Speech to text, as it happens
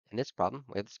In this problem,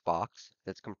 we have this box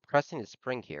that's compressing the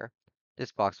spring here.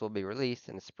 This box will be released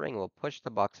and the spring will push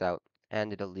the box out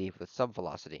and it'll leave with some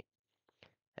velocity.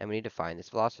 And we need to find this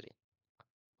velocity.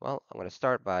 Well, I'm going to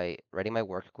start by writing my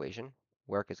work equation.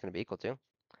 Work is going to be equal to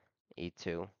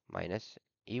E2 minus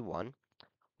E1,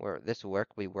 where this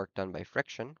work will be work done by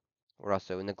friction. We're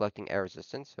also neglecting air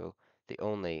resistance, so the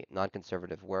only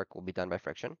non-conservative work will be done by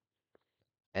friction.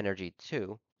 Energy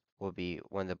 2 will be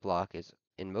when the block is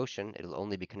in motion, it'll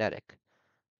only be kinetic.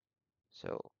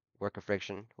 So work of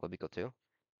friction will be equal to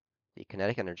the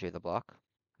kinetic energy of the block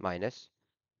minus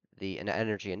the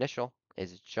energy initial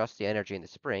is just the energy in the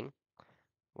spring,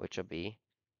 which will be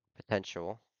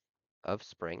potential of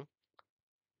spring.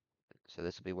 So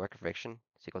this will be work of friction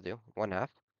is equal to 1/2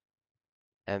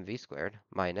 mv squared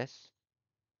minus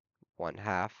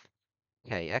 1/2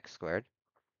 kx squared.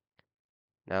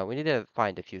 Now we need to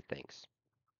find a few things.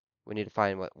 We need to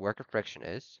find what work of friction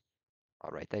is. I'll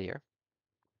write that here.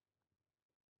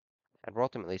 And we're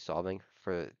ultimately solving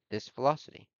for this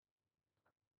velocity.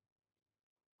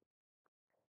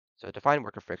 So to find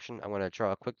work of friction, I'm going to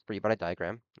draw a quick free body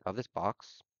diagram of this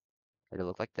box. It'll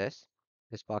look like this.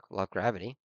 This box will have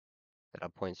gravity that'll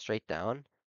point straight down.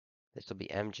 This will be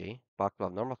mg. Box will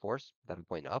have normal force that'll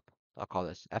point up. I'll call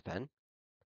this Fn.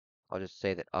 I'll just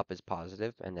say that up is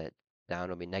positive and that down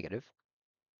will be negative.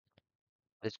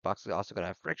 This box is also going to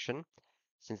have friction.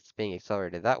 Since it's being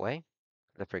accelerated that way,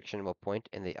 the friction will point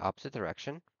in the opposite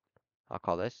direction. I'll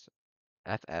call this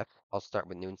Ff. I'll start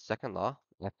with Newton's second law,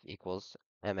 F equals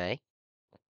ma.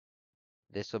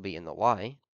 This will be in the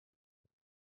y.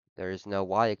 There is no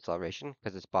y acceleration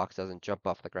because this box doesn't jump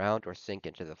off the ground or sink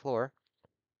into the floor.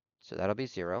 So that'll be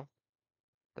 0.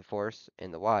 The force in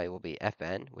the y will be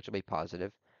Fn, which will be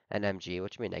positive, and mg,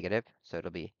 which will be negative. So it'll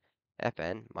be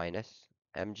Fn minus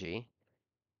mg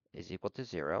is equal to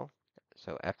 0.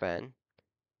 So Fn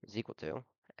is equal to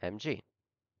mg.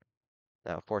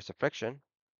 Now force of friction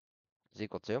is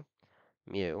equal to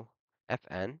mu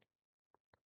Fn.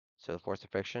 So the force of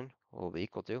friction will be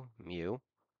equal to mu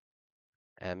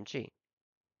mg.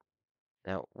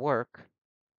 Now work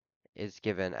is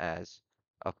given as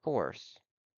a force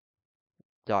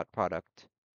dot product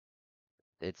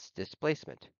its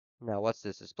displacement. Now what's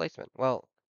this displacement? Well,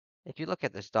 if you look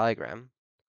at this diagram,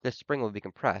 this spring will be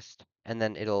compressed and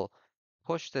then it'll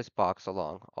push this box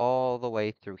along all the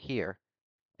way through here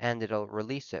and it'll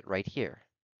release it right here.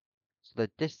 So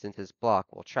the distance this block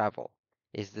will travel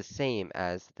is the same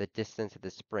as the distance that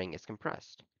the spring is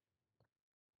compressed.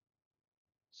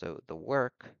 So the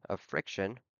work of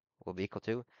friction will be equal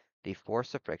to the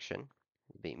force of friction,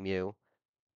 be mu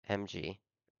mg,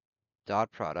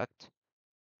 dot product,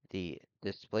 the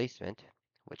displacement,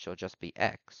 which will just be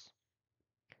x.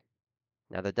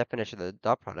 Now the definition of the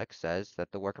dot product says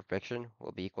that the work of friction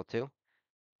will be equal to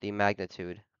the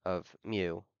magnitude of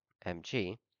mu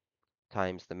mg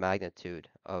times the magnitude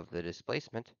of the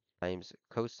displacement times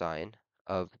cosine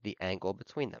of the angle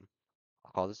between them.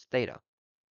 I'll call this theta.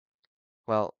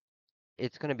 Well,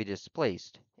 it's going to be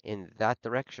displaced in that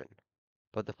direction,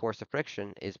 but the force of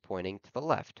friction is pointing to the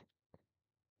left.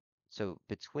 So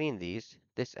between these,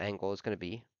 this angle is going to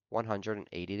be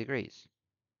 180 degrees.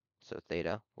 So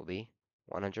theta will be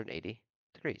 180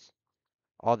 degrees.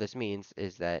 All this means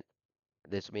is that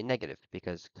this will be negative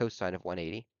because cosine of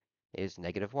 180 is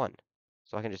negative 1.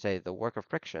 So I can just say the work of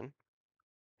friction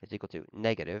is equal to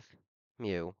negative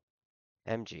mu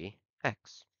mg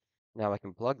x. Now I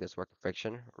can plug this work of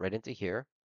friction right into here.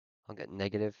 I'll get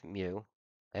negative mu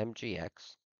mgx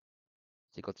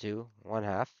is equal to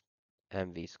 1/2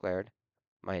 mv squared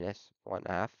minus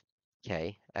 1/2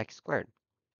 kx squared.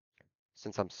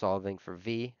 Since I'm solving for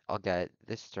v, I'll get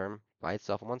this term by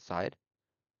itself on one side.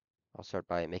 I'll start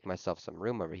by making myself some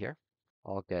room over here.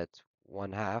 I'll get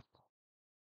 1/2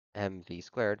 mv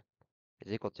squared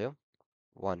is equal to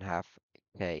 1/2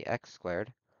 kx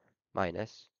squared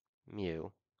minus mu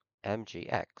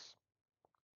mgx.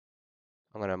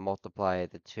 I'm going to multiply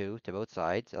the 2 to both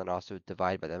sides and also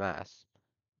divide by the mass.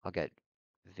 I'll get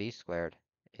v squared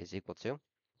is equal to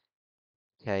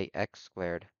kx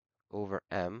squared over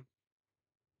m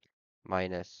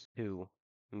minus 2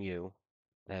 mu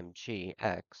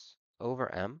mgx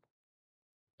over m.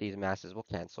 These masses will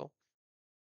cancel.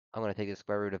 I'm going to take the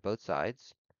square root of both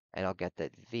sides, and I'll get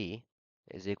that v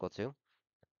is equal to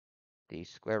the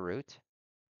square root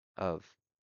of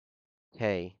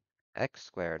kx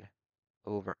squared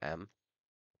over m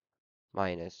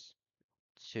minus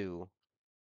 2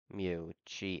 mu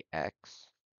gx.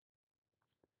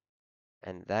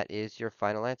 And that is your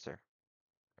final answer.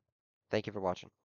 Thank you for watching.